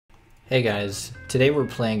Hey guys, today we're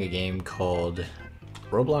playing a game called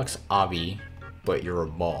Roblox Obby, but you're a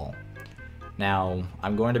ball. Now,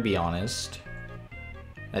 I'm going to be honest,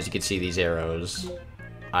 as you can see these arrows,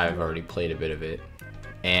 I've already played a bit of it,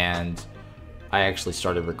 and I actually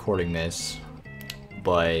started recording this,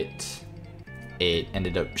 but it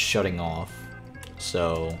ended up shutting off,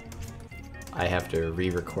 so I have to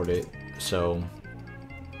re-record it. So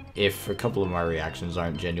if a couple of my reactions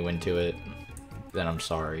aren't genuine to it, then I'm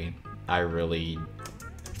sorry. I really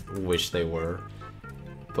wish they were,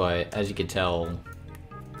 but as you can tell,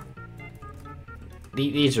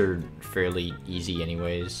 these are fairly easy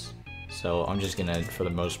anyways, so I'm just gonna, for the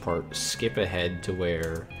most part, skip ahead to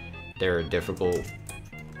where there are difficult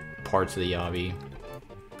parts of the obby.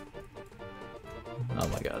 Oh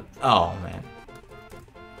my god. Oh man.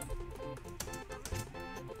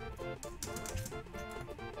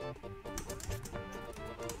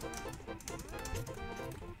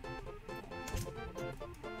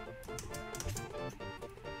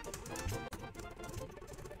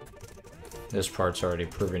 This part's already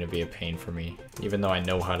proving to be a pain for me, even though I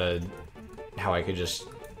know how I could just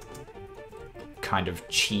kind of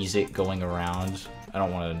cheese it going around. I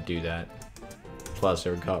don't want to do that. Plus, it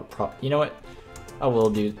would you know what? I will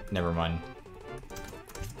do. Never mind.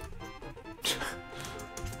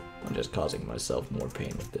 I'm just causing myself more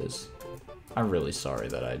pain with this. I'm really sorry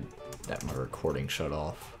that my recording shut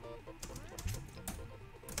off.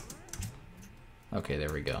 Okay,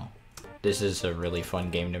 there we go. This is a really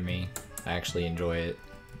fun game to me. I actually enjoy it,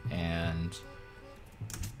 and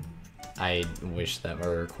I wish that my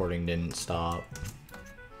recording didn't stop.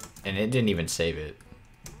 And it didn't even save it.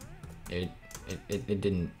 It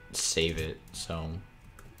didn't save it, so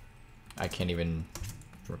I can't even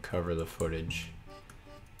recover the footage.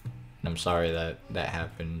 And I'm sorry that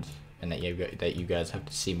happened, and that you guys have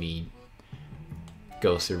to see me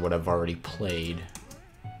go through what I've already played.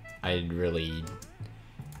 I'd really,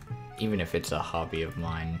 even if it's a hobby of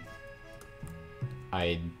mine,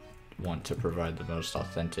 I want to provide the most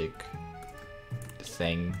authentic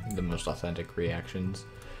thing, the most authentic reactions.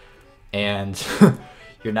 And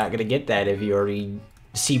you're not gonna get that if you already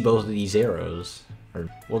see both of these arrows. Or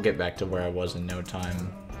we'll get back to where I was in no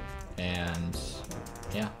time. And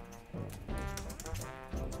yeah.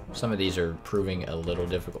 Some of these are proving a little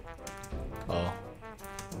difficult. Oh,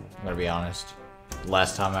 I'm gonna be honest.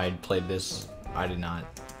 Last time I played this,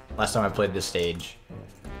 last time I played this stage,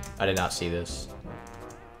 I did not see this.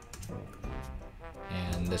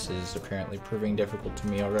 And this is apparently proving difficult to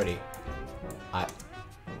me already. Okay,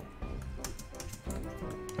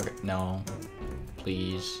 no.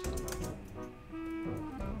 Please.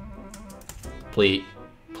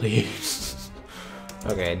 Please.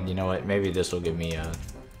 Okay, you know what? Maybe this will give me a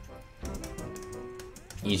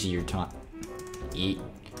easier time.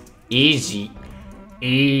 Easier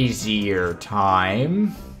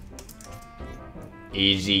time.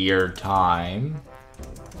 Easier time.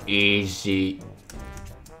 Easy.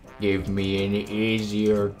 Give me an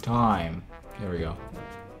easier time. There we go.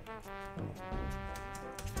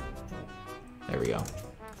 There we go.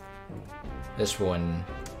 This one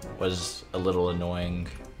was a little annoying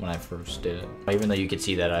when I first did it. Even though you could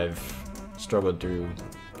see that I've struggled through,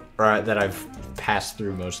 or that I've passed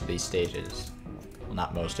through most of these stages. Well,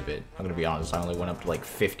 not most of it. I'm gonna be honest, I only went up to like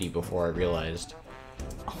 50 before I realized.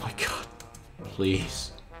 Oh my god.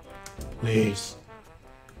 Please. Please.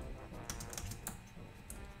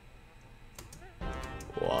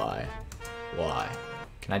 Why?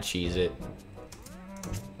 Can I cheese it?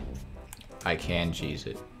 I can cheese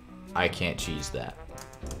it. I can't cheese that.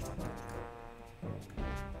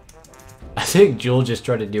 I think Joel just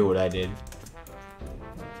tried to do what I did.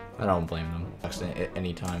 I don't blame them. At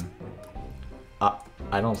any time.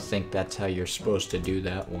 I don't think that's how you're supposed to do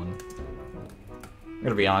that one. I'm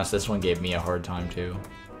gonna be honest, this one gave me a hard time too.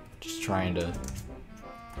 Just trying to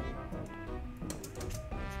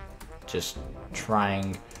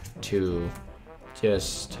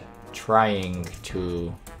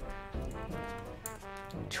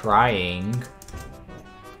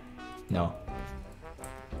no.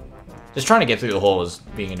 Just trying to get through the hole is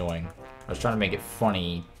being annoying. I was trying to make it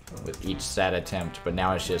funny with each sad attempt, but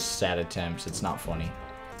now it's just sad attempts. It's not funny.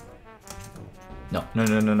 No.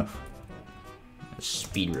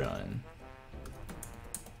 Speed run.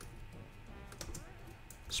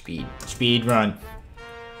 Speed run.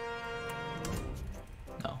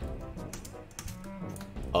 No.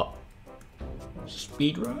 Oh.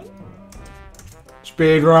 Speed run.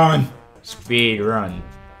 Speed run. Speed run.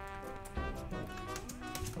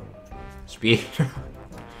 Speed run.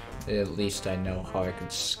 At least I know how I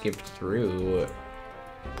could skip through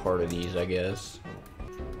part of these, I guess.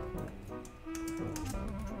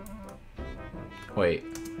 Wait.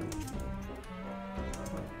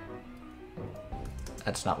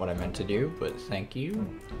 That's not what I meant to do, but thank you,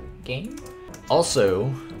 game.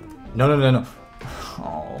 Also, no.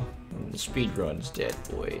 Oh, the speedrun's dead,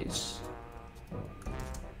 boys.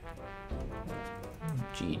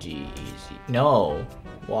 GG easy. No,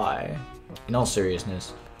 why? In all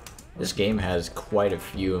seriousness, this game has quite a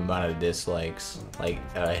few amount of dislikes, like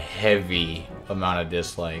a heavy amount of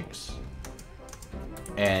dislikes.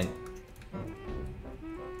 And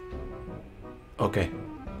okay.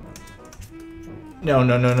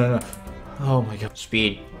 No. Oh my god.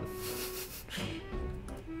 Speed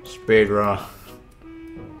run.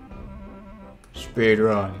 Speed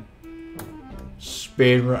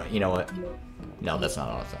run. You know what? No, that's not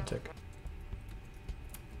authentic.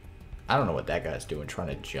 I don't know what that guy's doing, trying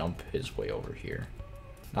to jump his way over here.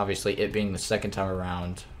 Obviously, it being the second time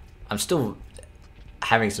around, I'm still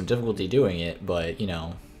having some difficulty doing it, but you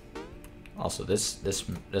know, also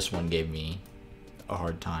this one gave me a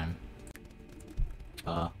hard time.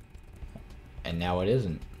 And now it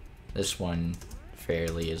isn't. This one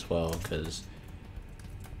fairly as well, because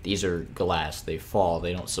these are glass, they fall,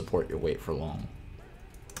 they don't support your weight for long.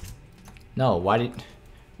 No, why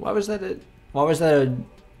was that a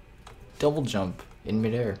double jump in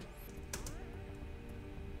midair?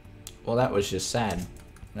 Well, that was just sad.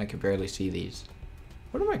 I could barely see these.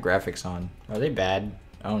 What are my graphics on? Are they bad?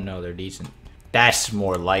 Oh no, they're decent. That's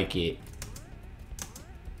more like it.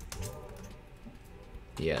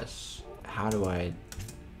 Yes. How do I...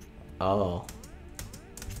 Oh.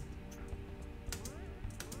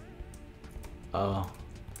 Oh.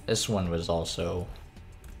 This one was also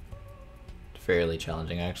fairly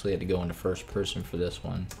challenging. I actually had to go into first person for this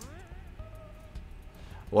one.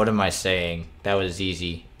 What am I saying? That was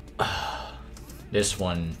easy. This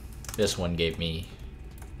one gave me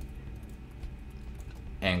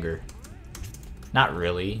anger. Not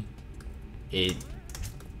really.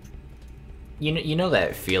 You know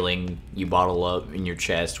that feeling you bottle up in your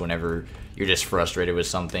chest whenever you're just frustrated with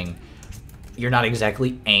something? You're not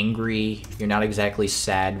exactly angry, you're not exactly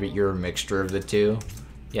sad, but you're a mixture of the two.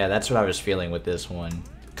 Yeah, that's what I was feeling with this one.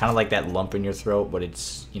 Kind of like that lump in your throat, but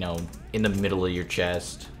it's, you know, in the middle of your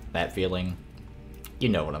chest. That feeling. You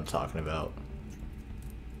know what I'm talking about.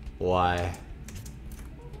 Why?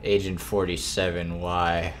 Agent 47,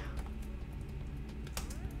 why?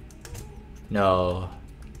 No.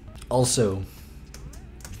 Also,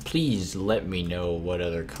 please let me know what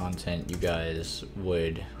other content you guys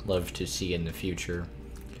would love to see in the future.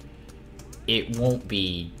 It won't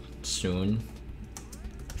be soon,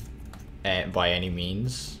 by any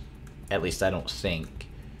means. At least I don't think.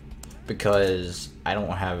 Because I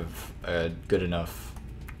don't have a good enough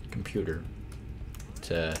computer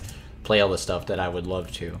to play all the stuff that I would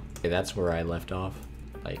love to. Okay, that's where I left off.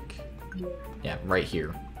 Like, yeah, right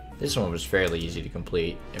here. This one was fairly easy to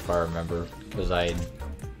complete, if I remember, because I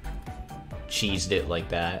cheesed it like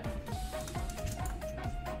that.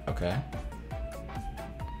 Okay.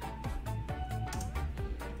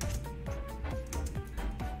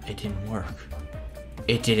 It didn't work.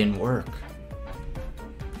 It didn't work.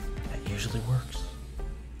 That usually works.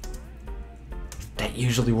 That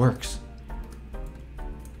usually works.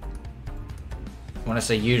 When I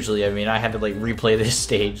say usually, I mean I had to like replay this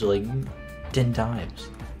stage like 10 times.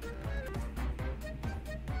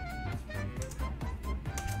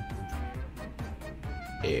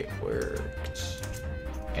 It worked.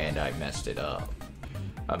 And I messed it up.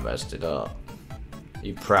 I messed it up.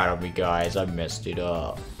 You proud of me, guys? I messed it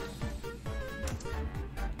up.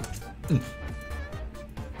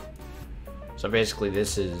 So basically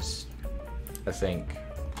this is, I think,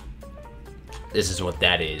 this is what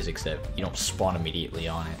that is, except you don't spawn immediately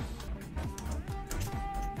on it.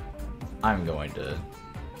 I'm going to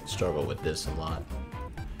struggle with this a lot.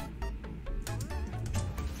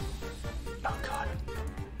 Oh god.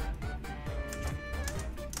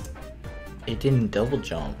 It didn't double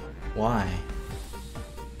jump. Why?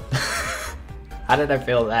 How did I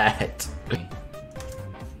fail that?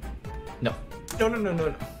 No.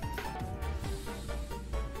 No.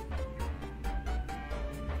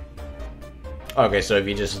 Okay, so if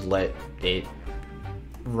you just let it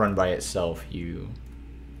run by itself, you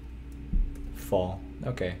fall.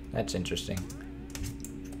 Okay, that's interesting.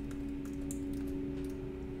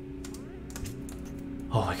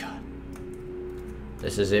 Oh my god.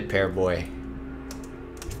 This is it, pair boy.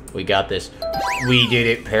 We got this. We did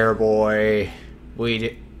it, pair boy. We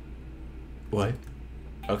did... What?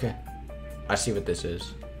 Okay. I see what this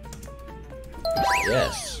is.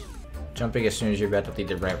 Yes. Jumping as soon as you're about to leave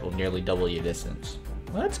the ramp will nearly double your distance.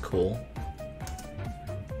 Well, that's cool.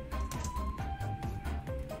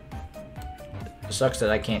 It sucks that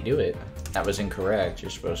I can't do it. That was incorrect.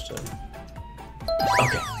 You're supposed to...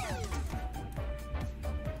 Okay.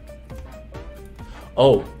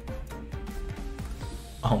 Oh.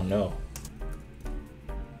 Oh no.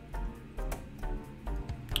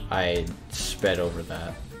 I sped over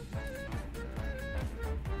that.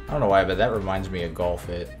 I don't know why, but that reminds me of Golf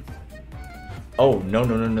It. Oh, no,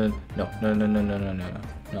 no, no, no, no, no, no, no, no, no, no,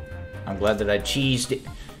 no. I'm glad that I cheesed it.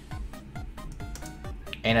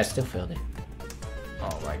 And I still failed it.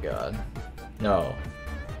 Oh my god. No.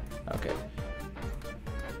 Okay.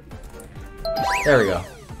 There we go.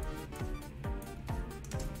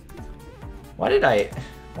 Why did I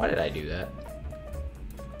do that?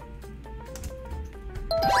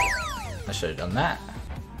 I should have done that.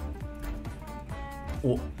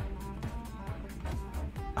 Ooh.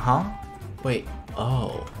 Huh? Wait.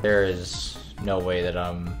 Oh. There is no way that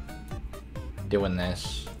I'm doing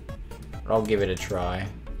this. But I'll give it a try.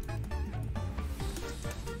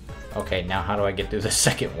 Okay, now how do I get through the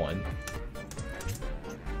second one?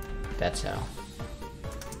 That's how.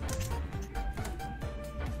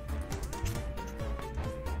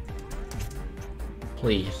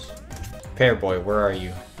 Please. Pear boy, where are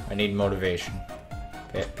you? I need motivation.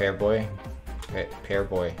 Pear boy? Pear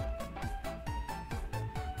boy.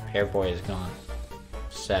 Pear boy is gone.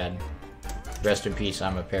 Sad. Rest in peace,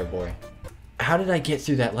 I'm a pear boy. How did I get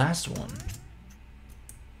through that last one?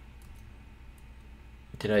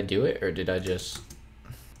 Did I do it, or did I just...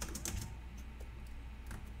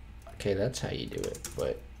 Okay, that's how you do it,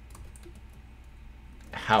 but...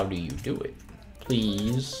 How do you do it?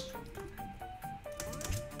 Please.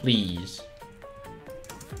 Please.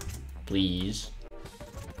 Please.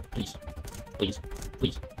 Please. Please.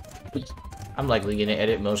 Please. Please. I'm likely gonna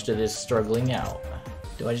edit most of this struggling out.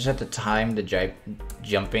 Do I just have to time the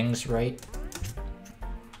jumpings right?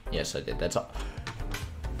 Yes, I did. That's all.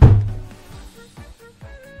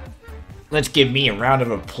 Let's give me a round of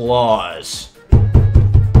applause.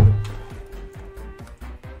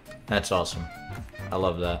 That's awesome. I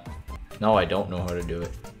love that. No, I don't know how to do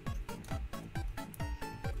it.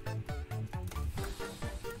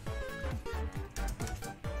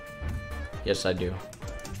 Yes, I do.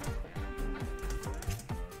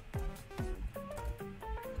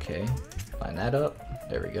 Okay, line that up.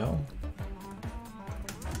 There we go.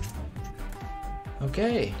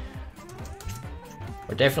 Okay.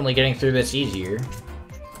 We're definitely getting through this easier.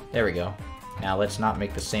 There we go. Now let's not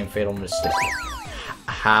make the same fatal mistake.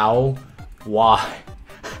 How? Why?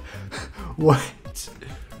 What?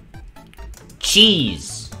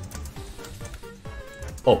 Cheese!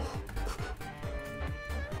 Oh.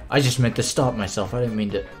 I just meant to stop myself. I didn't mean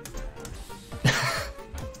to...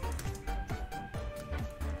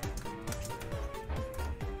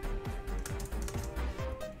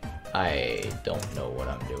 I don't know what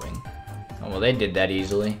I'm doing. Oh, well, they did that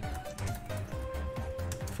easily.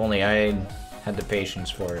 If only I had the patience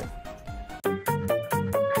for it.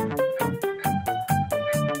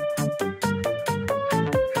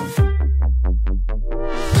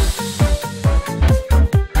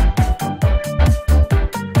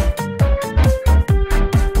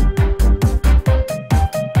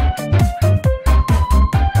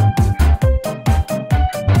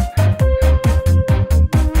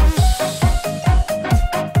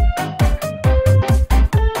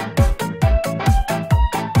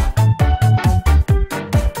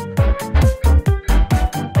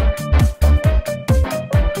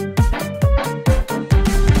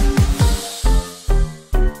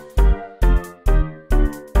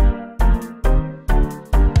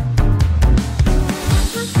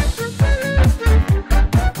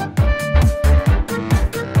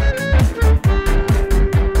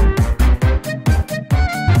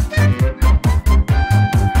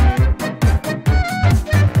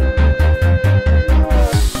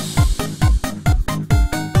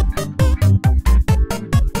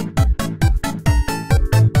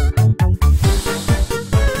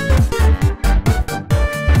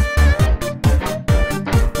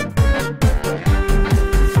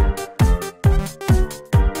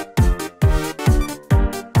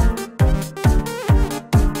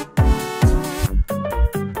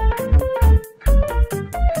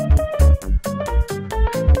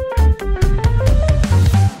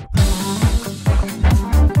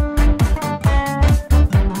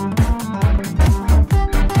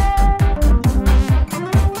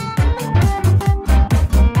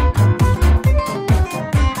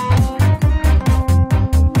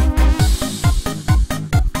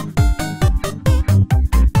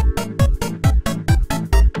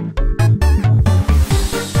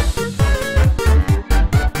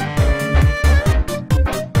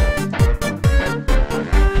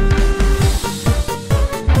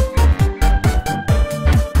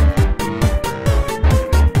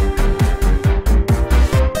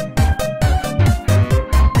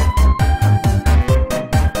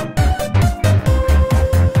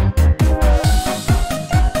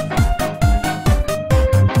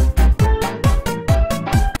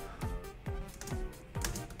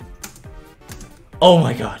 Oh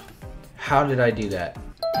my god. How did I do that?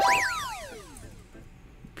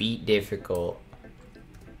 Beat difficult.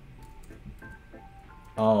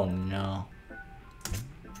 Oh no.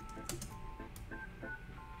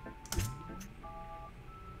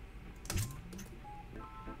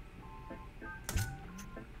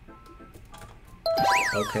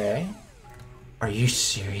 Okay. Are you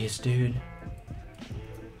serious, dude?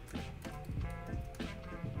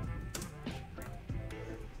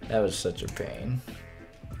 That was such a pain.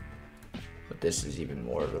 But this is even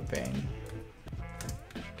more of a pain.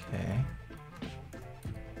 Okay.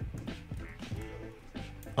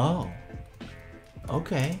 Oh.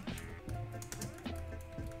 Okay.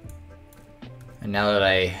 And now that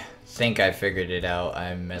I think I figured it out,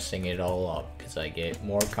 I'm messing it all up because I get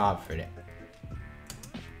more confident.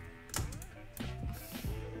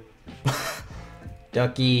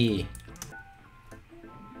 Ducky.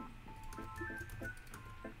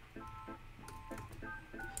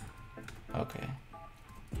 Okay.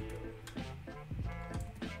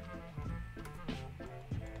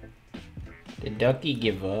 Did Ducky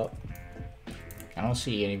give up? I don't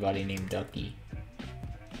see anybody named Ducky.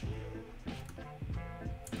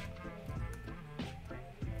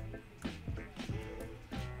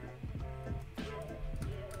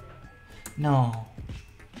 No.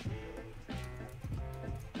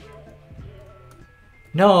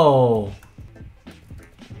 No.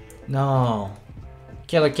 No.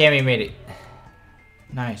 Killer Cammy made it.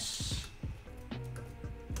 Nice.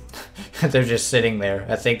 They're just sitting there.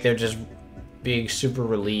 I think they're just being super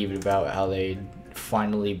relieved about how they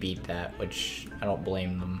finally beat that, which I don't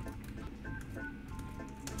blame them.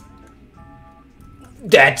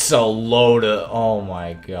 That's a load of... Oh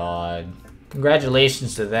my god.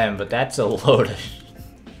 Congratulations to them, but that's a load of...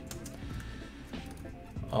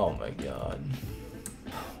 Oh my god.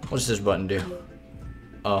 What's this button do?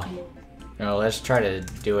 Oh. No, let's try to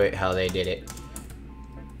do it how they did it.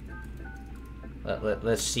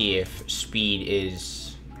 Let's see if speed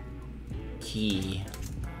is key.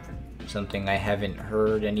 Something I haven't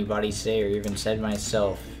heard anybody say or even said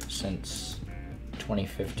myself since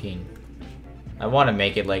 2015. I want to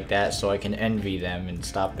make it like that so I can envy them and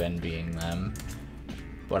stop envying them.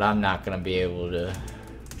 But I'm not going to be able to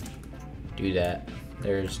do that.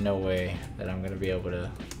 There's no way that I'm going to be able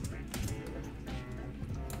to...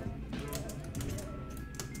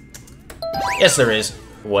 Yes, there is.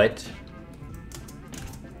 What?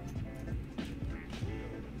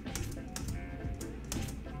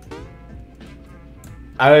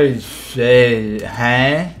 I said,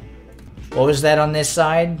 huh? What was that on this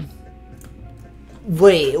side?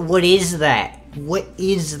 Wait, what is that? What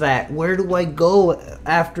is that? Where do I go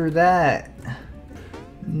after that?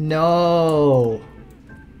 No.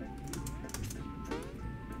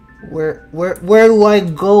 Where do I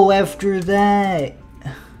go after that?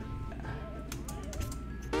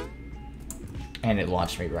 And it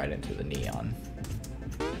launched me right into the neon.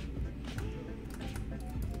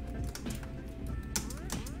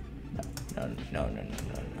 No.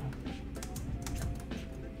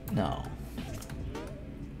 No.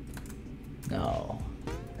 No.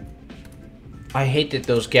 I hate that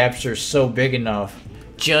those gaps are so big enough.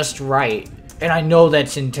 Just right. And I know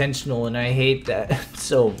that's intentional and I hate that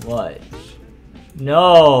so much.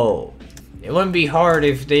 No. It wouldn't be hard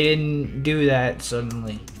if they didn't do that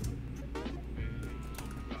suddenly.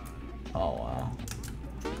 Oh, wow.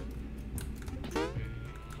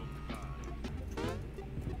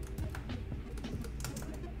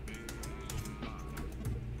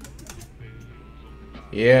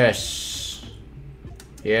 Yes.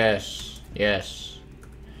 Yes. Yes.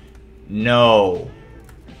 No.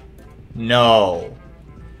 No.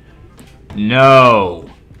 No.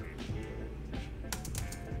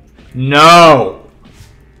 No.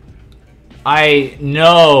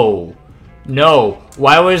 No. No.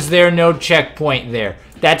 Why was there no checkpoint there?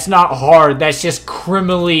 That's not hard. That's just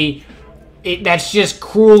criminally... that's just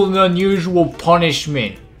cruel and unusual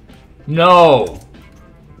punishment. No.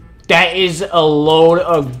 That is a load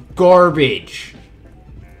of garbage.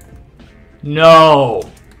 No.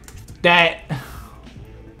 That...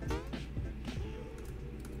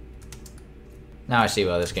 Now I see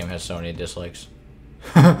why this game has so many dislikes.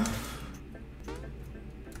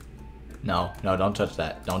 No, don't touch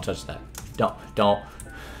that. Don't touch that. Don't.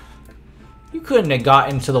 You couldn't have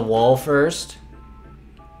gotten to the wall first.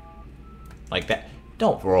 Like that.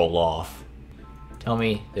 Don't roll off. Tell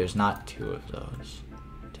me there's not two of those.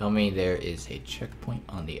 Tell me there is a checkpoint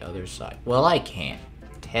on the other side. Well, I can't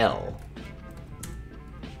tell.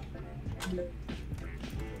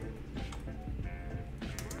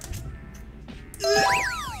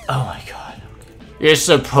 Oh my god. Okay. You're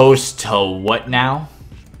supposed to what now?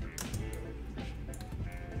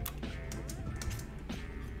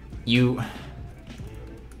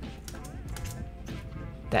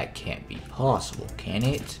 That can't be possible, can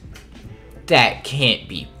it? That can't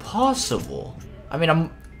be possible. I mean,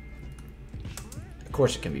 of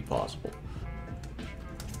course it can be possible.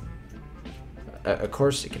 Of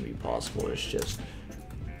course it can be possible, it's just...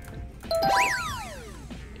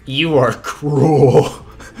 You are cruel.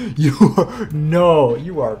 No,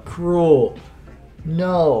 you are cruel.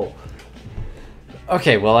 No.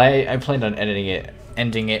 Okay, well, I planned on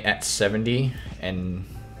ending it at 70 and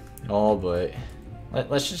all, but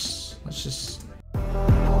let's just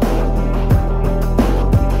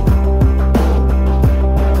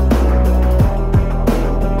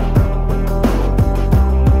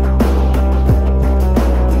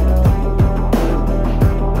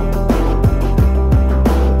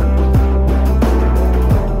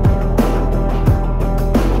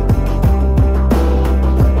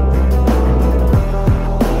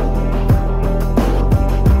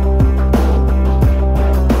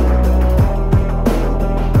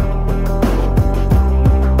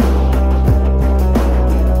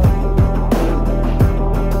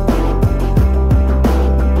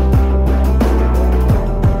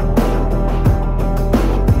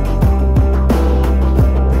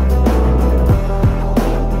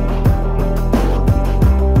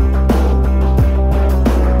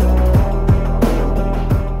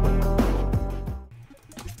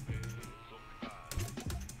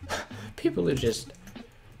people are just...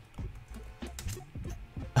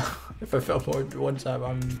 If I fell more than one time,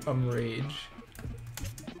 I'm rage.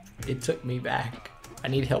 It took me back. I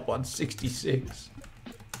need help on 66.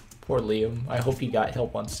 Poor Liam. I hope he got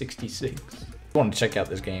help on 66. If you want to check out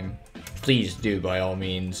this game, please do by all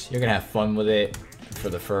means. You're gonna have fun with it for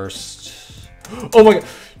the first... Oh my god!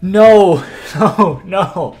 No! No!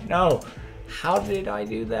 No! No! How did I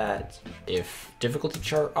do that? If difficulty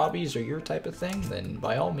chart obbies are your type of thing, then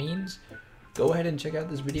by all means, go ahead and check out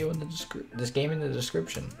this video in this game in the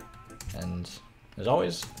description. And as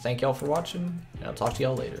always, thank y'all for watching, and I'll talk to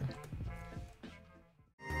y'all later.